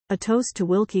A toast to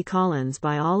Wilkie Collins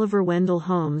by Oliver Wendell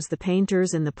Holmes. The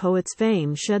painter's and the poet's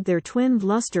fame shed their twinned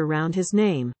lustre round his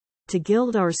name, to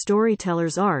gild our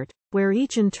storyteller's art, where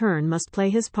each in turn must play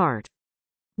his part.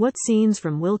 What scenes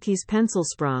from Wilkie's pencil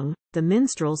sprung, the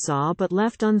minstrel saw but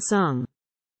left unsung.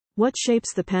 What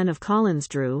shapes the pen of Collins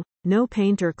drew, no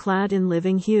painter clad in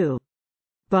living hue.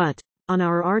 But, on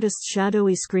our artist's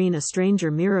shadowy screen a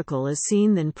stranger miracle is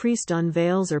seen than priest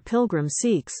unveils or pilgrim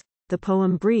seeks. The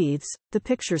poem breathes, the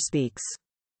picture speaks.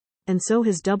 And so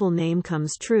his double name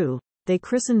comes true, they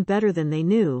christened better than they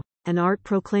knew, and art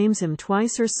proclaims him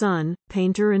twice her son,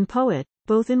 painter and poet,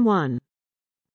 both in one.